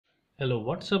Hello,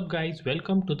 what's up guys,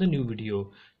 welcome to the new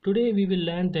video. Today we will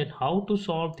learn that how to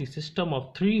solve the system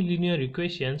of three linear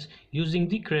equations using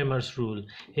the Cramer's rule.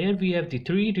 Here we have the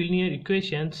three linear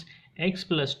equations: x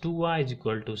plus 2y is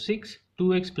equal to 6,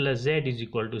 2x plus z is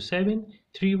equal to 7,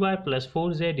 3y plus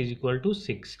 4z is equal to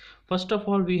 6. First of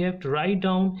all, we have to write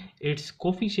down its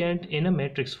coefficient in a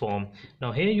matrix form.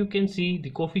 Now here you can see the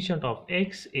coefficient of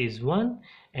x is 1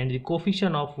 and the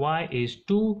coefficient of y is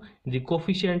 2. The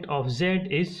coefficient of z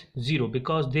is 0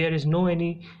 because there is no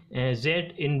any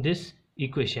z in this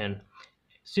equation.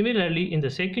 Similarly, in the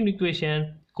second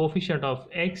equation, coefficient of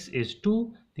x is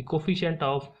 2, the coefficient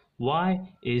of y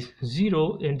is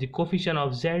 0 and the coefficient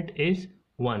of z is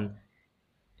 1.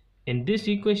 In this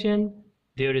equation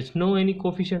there is no any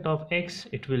coefficient of x,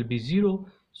 it will be 0,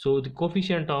 so the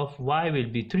coefficient of y will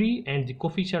be 3 and the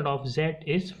coefficient of z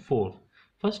is 4.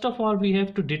 First of all, we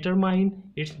have to determine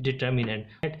its determinant.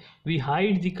 We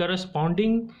hide the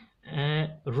corresponding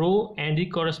row and the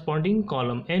corresponding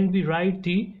column and we write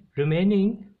the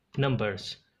remaining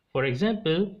numbers. For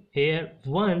example, here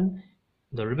 1,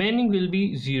 the remaining will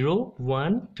be 0,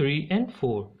 1, 3 and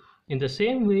 4. In the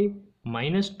same way,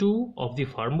 minus 2 of the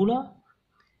formula,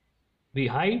 we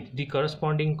hide the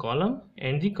corresponding column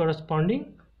and the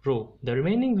corresponding row. The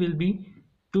remaining will be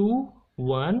 2,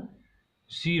 1,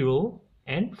 0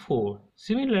 and 4.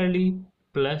 Similarly,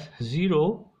 plus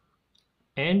 0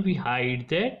 and we hide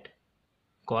that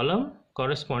column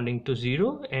corresponding to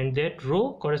 0 and that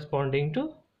row corresponding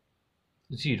to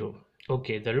 0.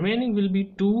 Okay, the remaining will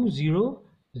be 2, 0,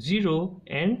 0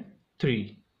 and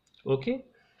 3. Okay,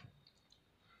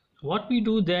 what we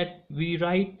do that we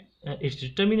write its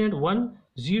determinant 1,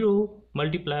 0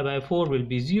 multiplied by 4 will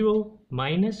be 0,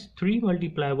 minus 3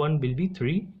 multiplied 1 will be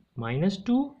 3, minus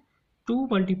 2, 2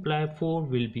 multiplied 4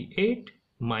 will be 8,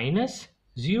 minus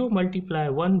 0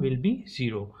 multiplied 1 will be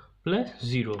 0, plus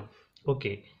 0.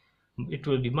 Okay, it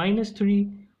will be minus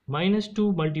 3, minus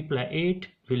 2 multiplied 8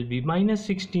 will be minus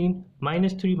 16,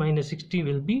 minus 3 minus 16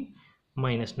 will be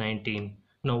minus 19.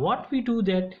 Now what we do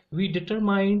that we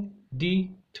determine the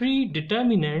three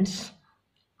determinants.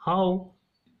 How?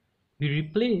 We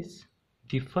replace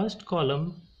the first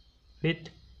column with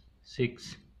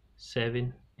 6,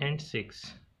 7 and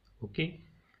 6. Okay,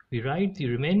 we write the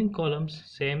remaining columns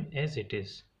same as it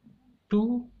is: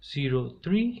 2, 0,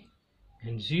 3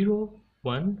 and 0,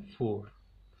 1, 4.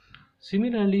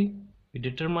 Similarly, we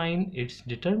determine its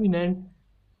determinant.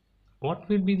 What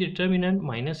will be the determinant?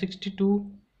 Minus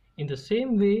 62. In the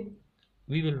same way,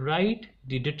 we will write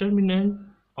the determinant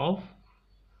of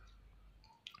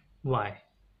y.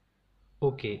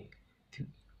 Okay,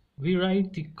 we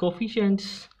write the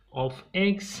coefficients of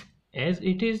x as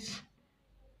it is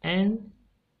and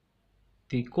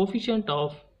the coefficient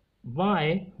of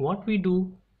y. What we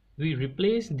do, we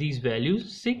replace these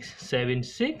values 6, 7,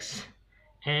 6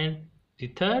 and the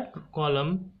third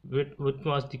column which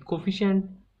was the coefficient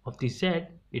of the z,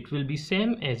 it will be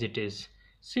same as it is.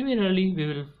 Similarly, we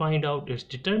will find out its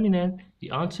determinant.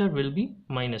 The answer will be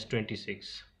minus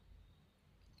 26.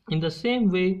 In the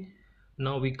same way,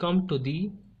 now we come to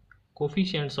the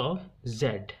coefficients of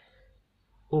z.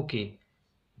 Okay,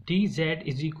 dz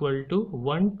is equal to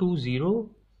 120,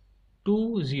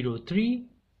 203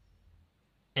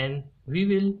 and we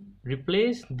will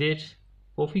replace this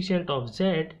coefficient of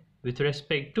z with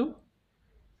respect to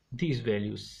these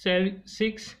values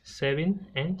 6, 7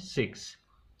 and 6.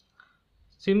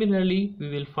 Similarly, we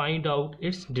will find out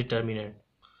its determinant.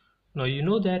 Now you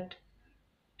know that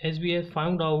as we have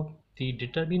found out, the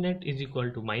determinant is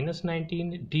equal to minus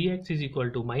 19, dx is equal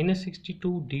to minus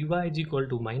 62, dy is equal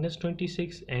to minus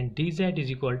 26 and dz is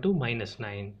equal to minus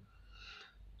 9.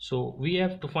 So we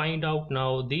have to find out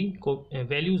now the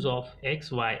values of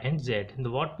x, y and z.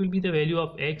 And what will be the value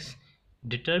of x?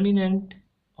 Determinant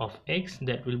of x,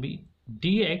 that will be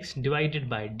dx divided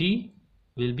by d,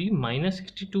 will be minus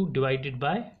 62 divided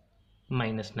by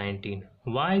minus 19.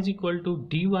 Y is equal to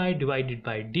dy divided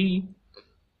by d,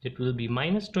 it will be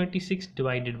minus 26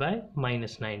 divided by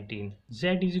minus 19.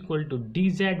 Z is equal to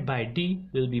dz by d,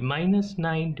 will be minus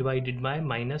 9 divided by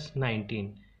minus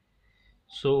 19.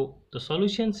 So the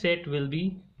solution set will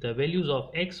be the values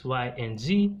of x, y and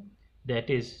z,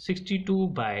 that is 62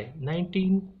 by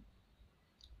 19,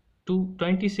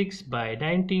 26 by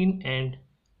 19 and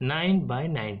 9 by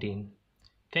 19.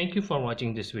 Thank you for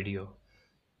watching this video.